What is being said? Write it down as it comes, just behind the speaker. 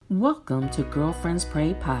Welcome to Girlfriends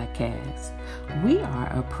Pray Podcast. We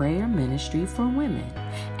are a prayer ministry for women,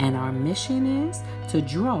 and our mission is to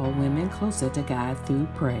draw women closer to God through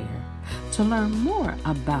prayer. To learn more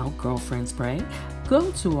about Girlfriends Pray,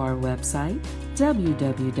 go to our website,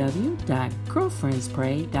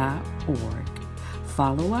 www.girlfriendspray.org.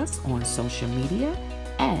 Follow us on social media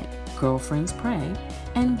at Girlfriends Pray,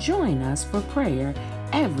 and join us for prayer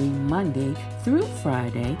every Monday through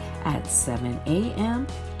Friday at 7 a.m.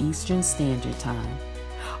 Eastern Standard Time.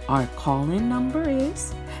 Our call-in number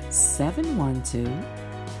is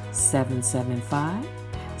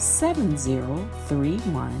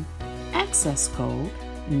 712-775-7031, access code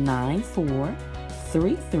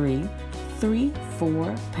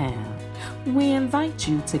 943334#. We invite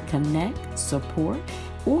you to connect, support,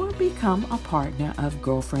 or become a partner of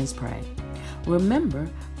Girlfriends Pray. Remember,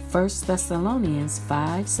 1 Thessalonians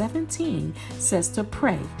 5:17 says to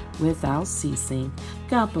pray without ceasing.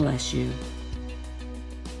 God bless you.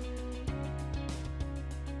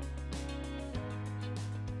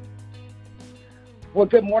 Well,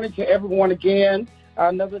 good morning to everyone again.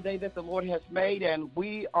 Another day that the Lord has made, and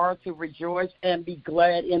we are to rejoice and be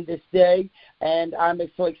glad in this day. And I'm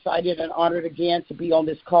so excited and honored again to be on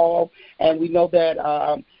this call. And we know that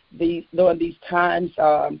during these times,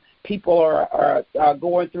 people are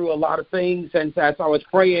going through a lot of things. And as I was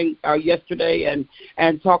praying yesterday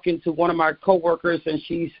and talking to one of my coworkers, and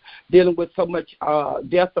she's dealing with so much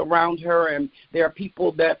death around her, and there are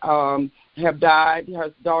people that have died.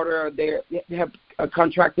 Her daughter, they have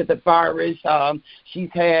contracted the virus.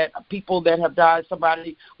 She's had people that have died.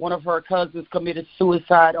 One of her cousins committed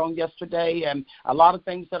suicide on yesterday, and a lot of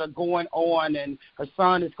things that are going on, and her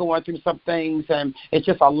son is going through some things, and it's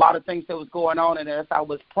just a lot of things that was going on. And as I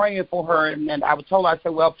was praying for her, and I was told, I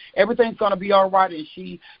said, well, everything's going to be all right. And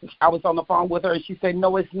I was on the phone with her, and she said,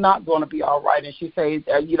 no, it's not going to be all right. And she said,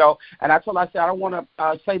 and I told her, I said, I don't want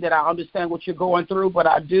to say that I understand what you're going through, but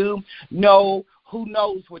I do know who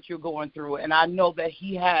knows what you're going through, and I know that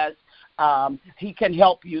he can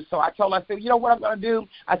help you. So I told her, I said, you know what I'm going to do?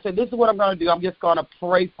 I said, this is what I'm going to do. I'm just going to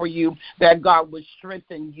pray for you that God will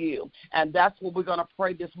strengthen you. And that's what we're going to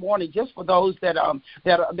pray this morning, just for those that are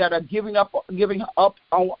giving up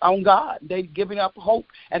on God. They're giving up hope,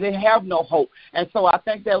 and they have no hope. And so I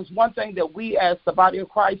think that was one thing that we as the body of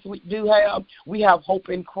Christ we do have. We have hope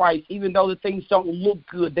in Christ, even though the things don't look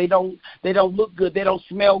good. They don't look good. They don't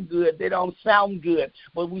smell good. They don't sound good.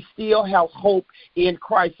 But we still have hope in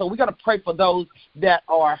Christ. So we're going to pray for those that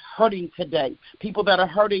are hurting today, people that are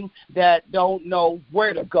hurting that don't know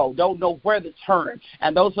where to go, don't know where to turn.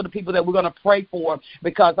 And those are the people that we're going to pray for,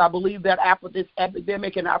 because I believe that after this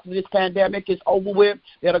epidemic and after this pandemic is over with,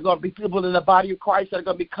 there are going to be people in the body of Christ that are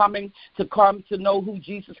going to be come to know who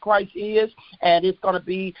Jesus Christ is. And it's going to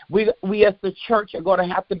be, we as the church are going to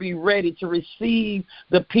have to be ready to receive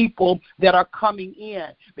the people that are coming in,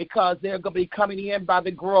 because they're going to be coming in by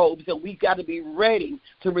the groves, and we got to be ready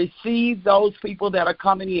to receive those people that are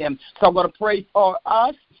coming in. So I'm going to pray for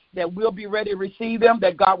us that we'll be ready to receive them,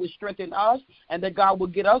 that God will strengthen us, and that God will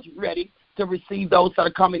get us ready to receive those that are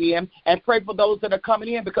coming in, and pray for those that are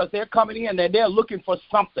coming in, because they're coming in and they're looking for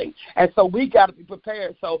something. And so we got to be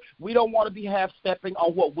prepared. So we don't want to be half-stepping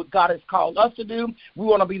on what God has called us to do. We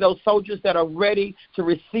want to be those soldiers that are ready to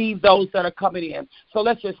receive those that are coming in. So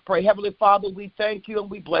let's just pray. Heavenly Father, we thank you and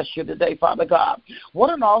we bless you today, Father God.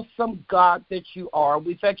 What an awesome God that you are.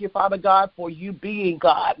 We thank you, Father God, for you being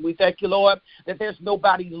God. We thank you, Lord, that there's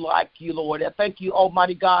nobody like you, Lord. I thank you,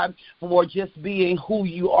 Almighty God, for just being who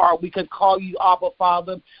you are. We can call you Abba,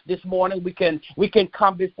 Father, this morning. We can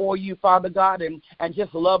come before you, Father God, and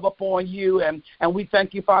just love upon you. And we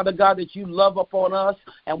thank you, Father God, that you love upon us.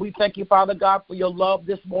 And we thank you, Father God, for your love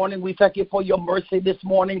this morning. We thank you for your mercy this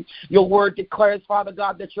morning. Your word declares, Father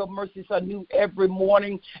God, that your mercies are new every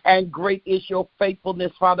morning, and great is your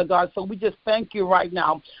faithfulness, Father God. So we just thank you right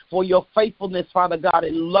now for your faithfulness, Father God,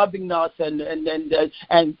 in loving us and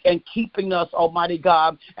keeping us, Almighty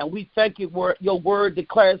God. And we thank you for your word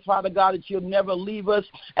declares, Father God, that you'll never leave us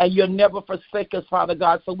and you'll never forsake us, Father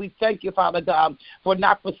God. So we thank you, Father God, for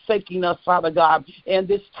not forsaking us, Father God, in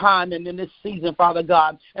this time and in this season, Father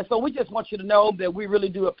God. And so we just want you to know that we really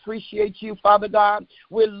do appreciate you, Father God.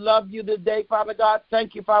 We love you today, Father God.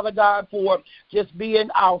 Thank you, Father God, for just being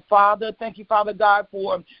our Father. Thank you, Father God,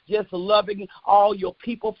 for just loving all your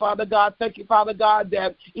people, Father God. Thank you, Father God,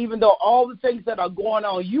 that even though all the things that are going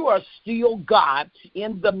on, you are still God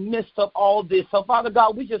in the midst of all this. So, Father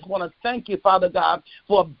God, we just want to thank you, Father God,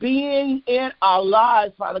 for being in our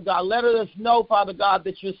lives, Father God. Let us know, Father God,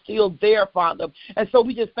 that you're still there, Father. And so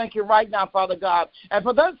we just thank you right now, Father God. And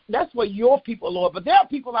for that's for your people, Lord. But there are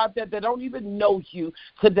people out there that don't even know you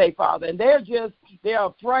today, Father. And they're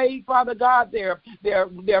afraid, Father God. They're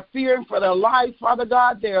fearing for their lives, Father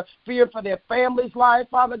God. They're fearing for their family's life,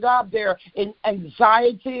 Father God. They're in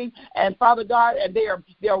anxiety, and Father God, and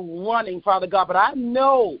they're running, Father God. But I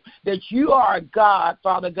know that you are a God,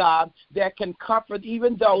 Father God, that can comfort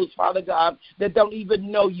even those, Father God, that don't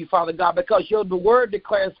even know you, Father God, because the word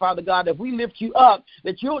declares, Father God, if we lift you up,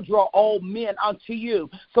 that you'll draw all men unto you.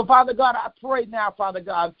 So, Father God, I pray now, Father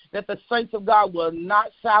God, that the saints of God will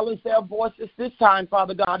not silence their voices this time,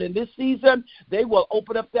 Father God. In this season, they will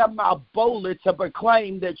open up their mouth boldly to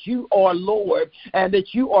proclaim that you are Lord and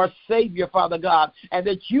that you are Savior, Father God, and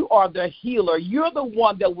that you are the healer. You're the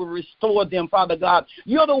one that will restore them, Father God.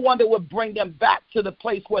 You're the one that will bring them back to the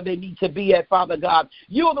place where they need to be at, Father God.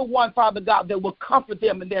 You're the one, Father God, that will comfort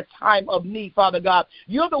them in their time of need, Father God.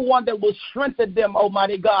 You're the one that will strengthen them,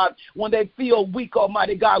 Almighty God, when they feel weak,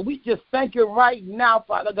 Almighty God. We just thank you right now,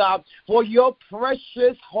 Father God, for your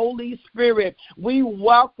precious Holy Spirit. We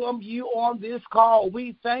welcome you on this call.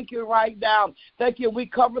 We thank you right now. Thank you. We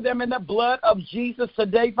cover them in the blood of Jesus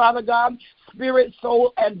today, Father God, spirit,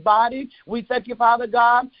 soul, and body. We thank you, Father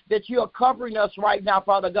God, that you are covering us right now,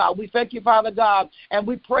 Father God. We thank you, Father God, and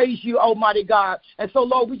we praise you, Almighty God. And so,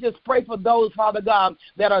 Lord, we just pray for those, Father God,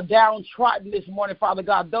 that are downtrodden this morning, Father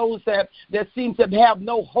God, those that seem to have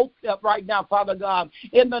no hope right now, Father God,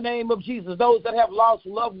 in the name of Jesus, those that have lost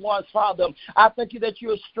loved ones, Father. I thank you that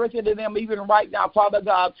you're strengthening them even right now, Father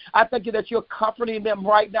God. I thank you that you're comforting them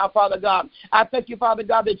right now, Father God. I thank you, Father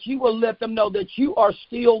God, that you will let them know that you are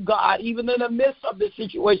still God, even in the midst of this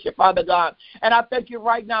situation, Father God. And I thank you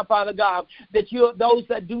right now, Father God, that you, those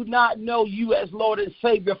that do not know you as Lord and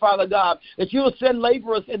Savior, Father God, that you will send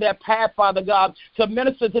laborers in their path, Father God, to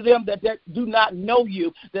minister to them that do not know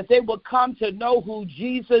you, that they will come to know who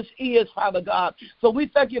Jesus is, Father God. So we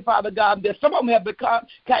thank you, Father God, that some of them have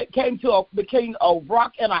became a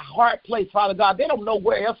rock and a hard place, Father God. They don't know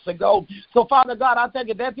where else to go. So, Father God, I thank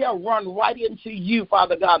you that they'll run right into you,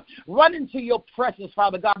 Father God. Run into your presence,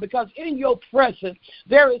 Father God, because in your presence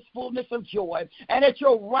there is fullness of joy, and at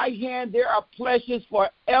your right hand there are pleasures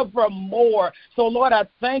forevermore. So, Lord, I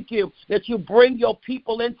thank you that you bring your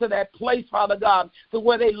people into that place, Father God, to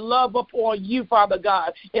where they love upon you, Father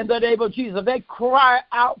God, in the name of Jesus. They cry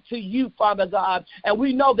out to you, Father God, and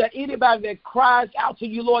we know that anybody that cries out to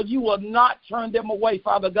you, Lord, you will not turn them away,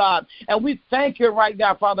 Father God. And we thank you right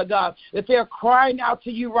now, Father God, that they're crying out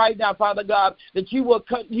to you right now, Father God, that you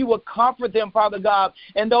will comfort them, Father God,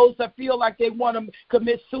 and those that feel like they want to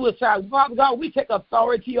commit suicide. Father God, we take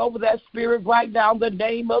authority over that spirit right now in the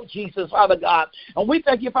name of Jesus, Father God. And we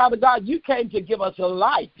thank you, Father God, you came to give us a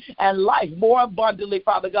life and life more abundantly,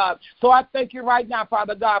 Father God. So I thank you right now,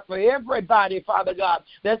 Father God, for everybody, Father God,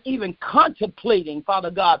 that's even contemplating,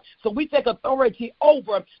 Father God. So we take authority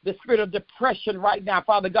over the spirit of depression right now,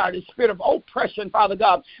 Father God, the spirit of oppression, Father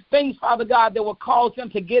God, things, Father God, that will cause them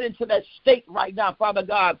to get into that state right now, Father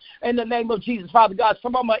God, in the name of Jesus, Father God.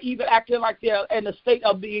 Some of them are even acting like they're in a state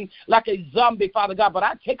of being like a zombie, Father God, but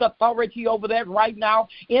I take authority over that right now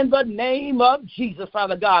in the name of Jesus,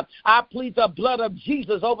 Father God. I plead the blood of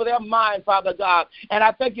Jesus over their mind, Father God, and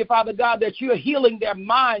I thank you, Father God, that you're healing their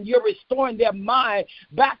mind, you're restoring their mind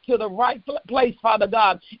back to the right place, Father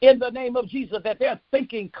God, in the name of Jesus, that they're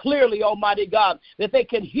thinking clearly, Almighty God, that they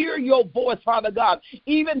can hear your voice, Father God.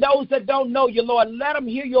 Even those that don't know you, Lord, let them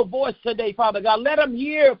hear your voice today, Father God. Let them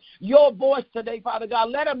hear your voice today, Father God.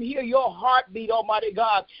 Let them hear your heartbeat, Almighty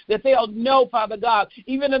God, that they'll know, Father God,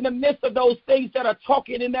 even in the midst of those things that are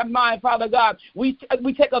talking in their mind, Father God, we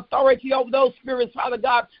take authority over those spirits, Father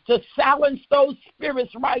God, to silence those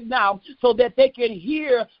spirits right now so that they can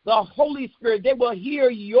hear the Holy Spirit. They will hear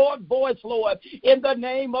your voice, Lord, in the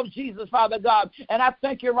name of Jesus, Father God. And I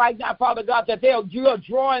thank you right now, Father God, that you're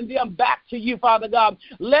drawing them back to you, Father God.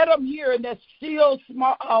 Let them hear in that still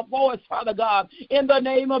small voice, Father God, in the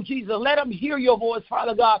name of Jesus. Let them hear your voice,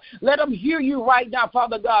 Father God. Let them hear you right now,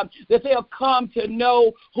 Father God, that they'll come to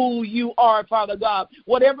know who you are, Father God.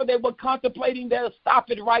 Whatever they were contemplating, they'll stop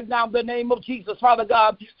it right now in the name of Jesus, Father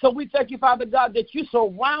God. So we thank you, Father God, that you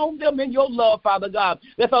surround them in your love, Father God,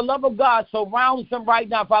 that the love of God surrounds them right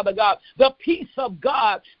now, Father God. The peace of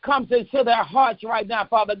God comes into their hearts right now,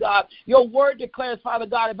 Father God. Your word declares, Father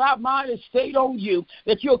God, if our mind is stayed on you,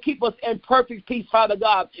 that you'll keep us in perfect peace, Father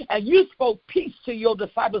God. And you spoke peace to your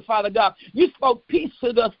disciples, Father God. You spoke peace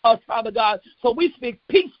to us, Father God. So we speak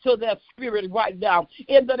peace to their spirit right now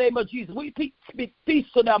in the name of Jesus. We speak peace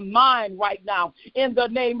to their mind right now in the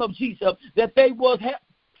name of Jesus, that they will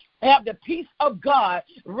have the peace of God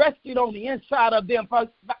resting on the inside of them,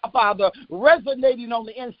 Father, resonating on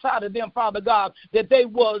the inside of them, Father God, that they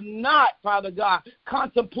will not, Father God,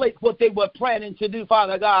 contemplate what they were planning to do,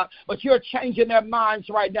 Father God, but you're changing their minds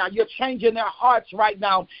right now. You're changing their hearts right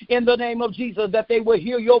now in the name of Jesus, that they will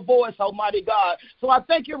hear your voice, Almighty God. So I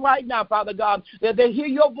thank you right now, Father God, that they hear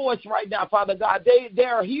your voice right now, Father God. They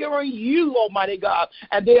are hearing you, Almighty God,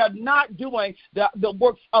 and they are not doing the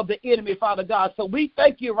works of the enemy, Father God. So we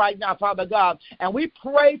thank you right now, Father God. And we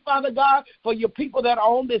pray, Father God, for your people that are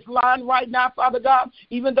on this line right now, Father God,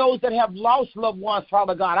 even those that have lost loved ones,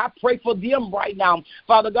 Father God. I pray for them right now,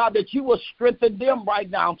 Father God, that you will strengthen them right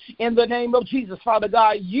now in the name of Jesus, Father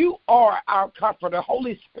God. You are our comforter,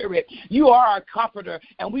 Holy Spirit. You are our comforter,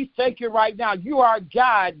 and we thank you right now. You are our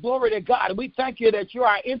guide. Glory to God. We thank you that you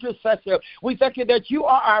are our intercessor. We thank you that you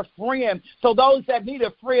are our friend. So those that need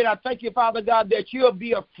a friend, I thank you, Father God, that you'll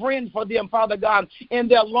be a friend for them, Father God, in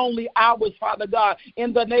their lonely hours, Father God,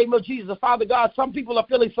 in the name of Jesus. Father God, some people are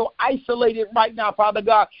feeling so isolated right now, Father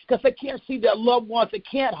God, because they can't see their loved ones. They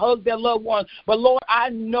can't hug their loved ones. But, Lord, I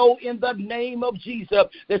know in the name of Jesus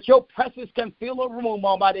that your presence can fill a room,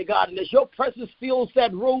 Almighty God, and as your presence fills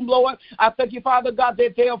that room, Lord, I thank you, Father God,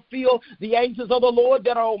 that they'll feel the angels of the Lord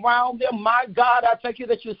that are around them. My God, I thank you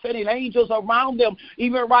that you're sending angels around them,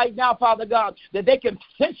 even right now, Father God, that they can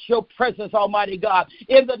sense your presence, Almighty God,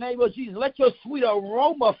 in the name of Jesus. Let your sweet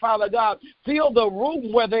aroma, Father God, fill the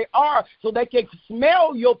room where they are so they can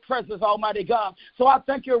smell your presence, Almighty God. So I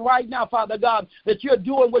thank you right now, Father God, that you're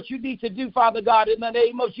doing what you need to do, Father God, in the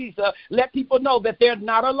name of Jesus. Let people know that they're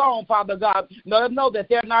not alone, Father God. Let them know that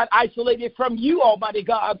they're not isolated from you, Almighty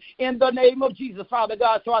God, in the name of Jesus, Father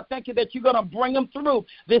God. So I thank you that you're going to bring them through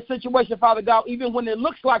this situation, Father God, even when it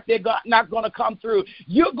looks like they're not going to come through.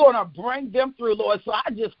 You're going to bring them through, Lord. So I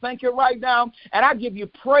just thank you right now, and I give you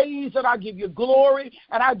praise, and I give you glory,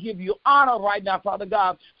 and I give you honor right now, Father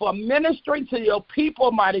God, for ministering to your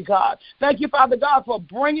people, mighty God. Thank you, Father God, for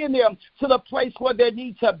bringing them to the place where they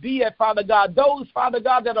need to be at, Father God. Those, Father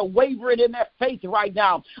God, that are wavering in their faith right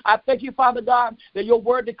now. I thank you, Father God, that your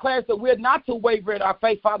word declares that we're not to waver in our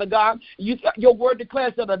faith, Father God. Your word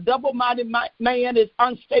declares that a double-minded man is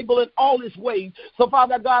unstable in all his ways. So,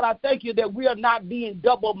 Father God, I thank you that we are not being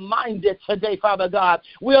double-minded today, Father God.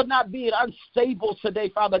 We are not being unstable today,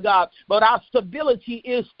 Father God, but our stability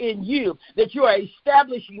is in you, that you are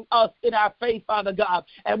establishing us in our faith, Father God.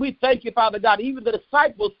 And we thank you, Father God. Even the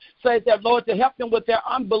disciples said that, Lord, to help them with their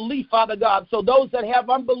unbelief, Father God. So those that have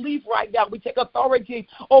unbelief right now, we take authority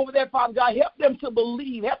over that, Father God. Help them to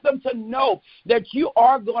believe. Help them to know that you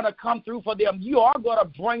are going to come through for them. You are going to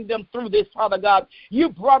bring them through this, Father God. You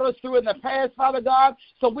brought us through in the past, Father God.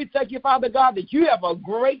 So we thank you, Father God, that you have a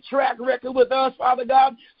great track record with us, Father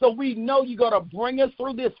God. So we know you're going to bring us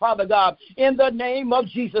through this, Father God, in the name of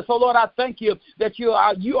Jesus. So, Lord, I thank you that you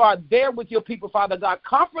are there with your people, Father God.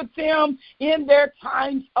 Comfort them in their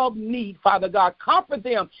times of need, Father God. Comfort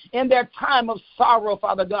them in their time of sorrow,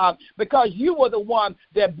 Father God, because you were the one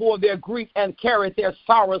that bore their grief and carried their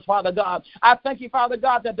sorrows, Father God. I thank you, Father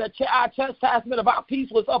God, that our chastisement of our peace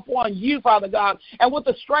was upon you, Father God, and with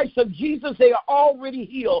the stripes of Jesus, they are already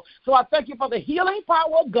healed. So I thank you for the healing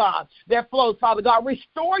power of God that flows, Father God.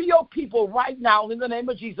 Restore your people right now in the name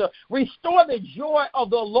of Jesus. Restore the joy of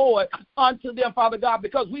the Lord unto them, Father God,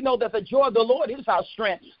 because we know that the joy of the Lord is our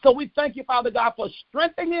strength. So we thank you, Father God, for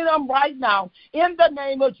strengthening them right now in the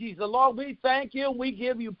name of Jesus. Lord, we thank you. We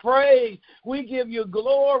give you praise. We give you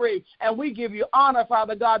glory, and we give you honor,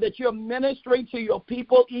 Father God, that you're ministering to your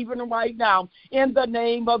people even right now in the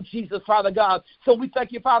name of Jesus, Father God. So we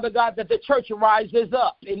thank you, Father God, that the church rises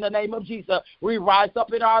up in the name of Jesus. We rise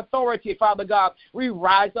up in our authority, Father God. We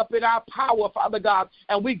rise up in our power, Father God,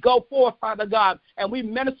 and we go forth, Father God, and we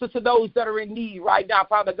minister to those that are in need right now,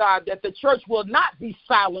 Father God, that the church will not be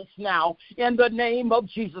silenced now in the name of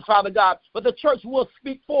Jesus, Father God, but the church will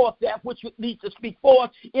speak forth that which it needs to speak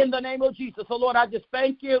forth in the name of Jesus. So, Lord, I just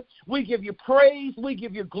thank you. We give you praise, we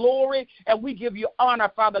give you glory, and we give you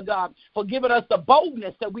honor, Father God, for giving us the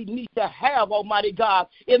boldness that we need to have, Almighty God,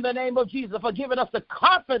 in the name of Jesus, for giving us the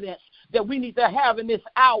confidence that we need to have in this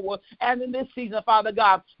hour and in this season, Father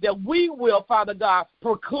God, that we will, Father God,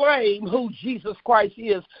 proclaim who Jesus Christ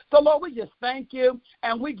is. So, Lord, we just thank you,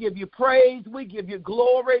 and we give you praise, we give you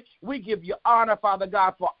glory, we give you honor, Father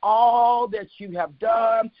God, for all that you have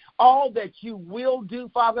done, all that you will do,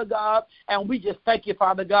 Father God, and we just thank you,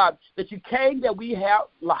 Father God, that you came that we have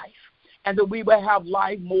life, and that we will have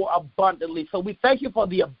life more abundantly. So we thank you for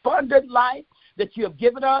the abundant life that you have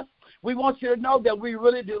given us. We want you to know that we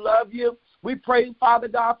really do love you. We pray, Father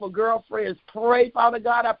God, for girlfriends. Pray, Father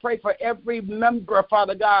God, I pray for every member,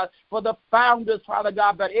 Father God, for the founders, Father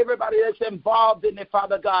God, but everybody that's involved in it,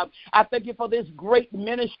 Father God. I thank you for this great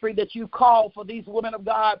ministry that you call for these women of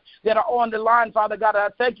God that are on the line, Father God. I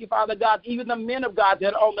thank you, Father God, even the men of God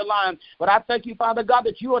that are on the line. But I thank you, Father God,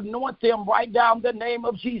 that you anoint them right now in the name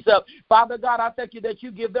of Jesus. Father God, I thank you that you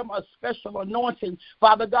give them a special anointing,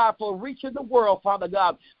 Father God, for reaching the world, Father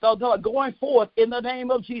God. So going forth in the name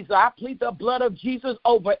of Jesus, I plead the blood of Jesus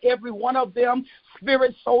over every one of them,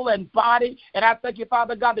 spirit, soul, and body. And I thank you,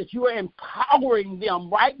 Father God, that you are empowering them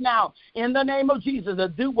right now in the name of Jesus to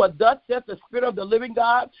do what thus saith the Spirit of the living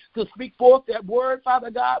God, to speak forth that word, Father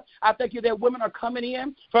God. I thank you that women are coming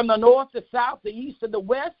in from the north, the south, the east, and the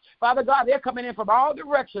west. Father God, they're coming in from all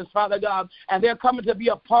directions, Father God, and they're coming to be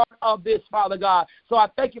a part of this, Father God. So I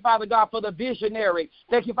thank you, Father God, for the visionary.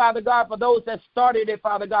 Thank you, Father God, for those that started it,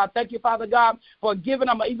 Father God. Thank you, Father God, for giving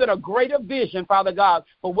them even a greater vision, Father God,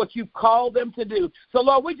 for what you called them to do. So,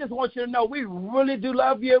 Lord, we just want you to know we really do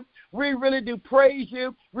love you. We really do praise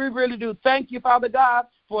you. We really do thank you, Father God,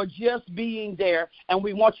 for just being there. And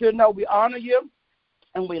we want you to know we honor you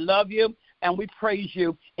and we love you and we praise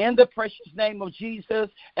you in the precious name of Jesus.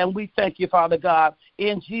 And we thank you, Father God,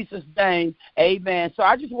 in Jesus' name. Amen. So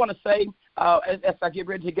I just want to say, as I get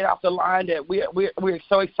ready to get off the line, that we're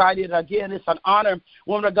so excited. Again, it's an honor,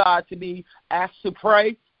 woman of God, to be asked to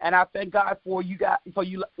pray. And I thank God for you guys, for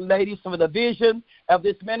you ladies, for the vision of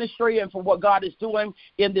this ministry and for what God is doing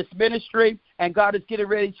in this ministry. And God is getting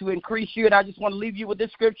ready to increase you. And I just want to leave you with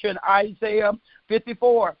this scripture in Isaiah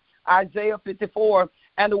 54. Isaiah 54.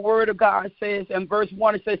 And the word of God says in verse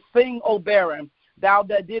 1, it says, "Sing, O barren, thou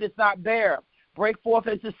that didst not bear. Break forth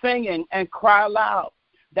into singing and cry aloud,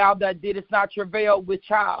 thou that didst not travail with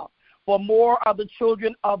child. For more are the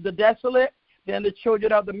children of the desolate than the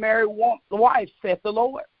children of the married wife, saith the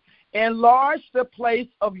Lord. Enlarge the place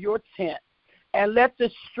of your tent, and let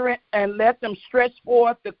them stretch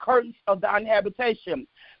forth the curtains of thine habitation.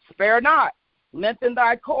 Spare not, lengthen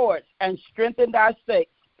thy cords, and strengthen thy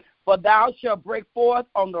stakes. For thou shalt break forth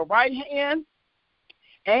on the right hand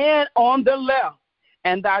and on the left,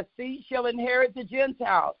 and thy seed shall inherit the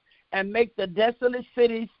Gentiles, and make the desolate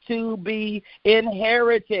cities to be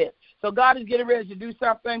inherited." So God is getting ready to do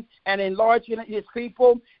something and enlarging his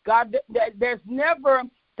people. God, there's never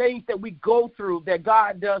things that we go through that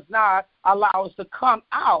God does not allow us to come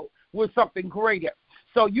out with something greater.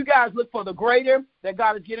 So you guys look for the greater that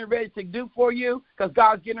God is getting ready to do for you, because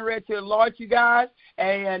God's getting ready to enlarge you guys,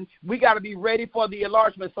 and we got to be ready for the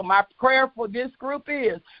enlargement. So my prayer for this group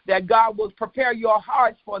is that God will prepare your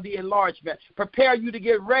hearts for the enlargement, prepare you to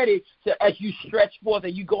get ready to, as you stretch forth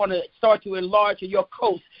and you're going to start to enlarge your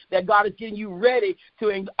coast, that God is getting you ready to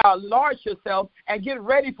enlarge yourself and get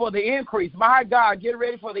ready for the increase. My God, get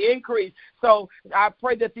ready for the increase. So I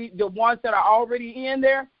pray that the ones that are already in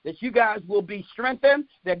there, that you guys will be strengthened,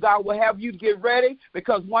 that God will have you get ready,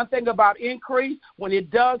 because one thing about increase, when it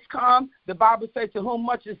does come, the Bible says to whom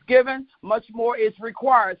much is given, much more is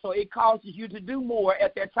required. So it causes you to do more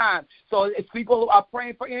at that time. So if people are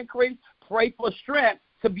praying for increase, pray for strength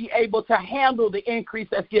to be able to handle the increase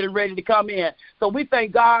that's getting ready to come in. So we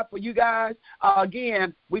thank God for you guys.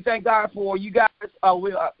 Again, we thank God for you guys.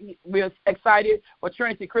 We're excited for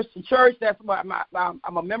Trinity Christian Church. That's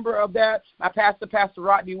I'm a member of that. My pastor, Pastor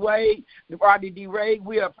Rodney D. Wade.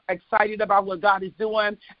 We are excited about what God is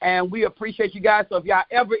doing, and we appreciate you guys. So if y'all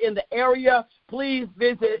ever in the area, please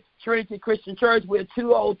visit Trinity Christian Church. We're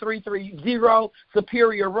 20330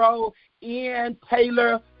 Superior Road in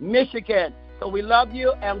Taylor, Michigan. So we love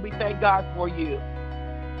you, and we thank God for you.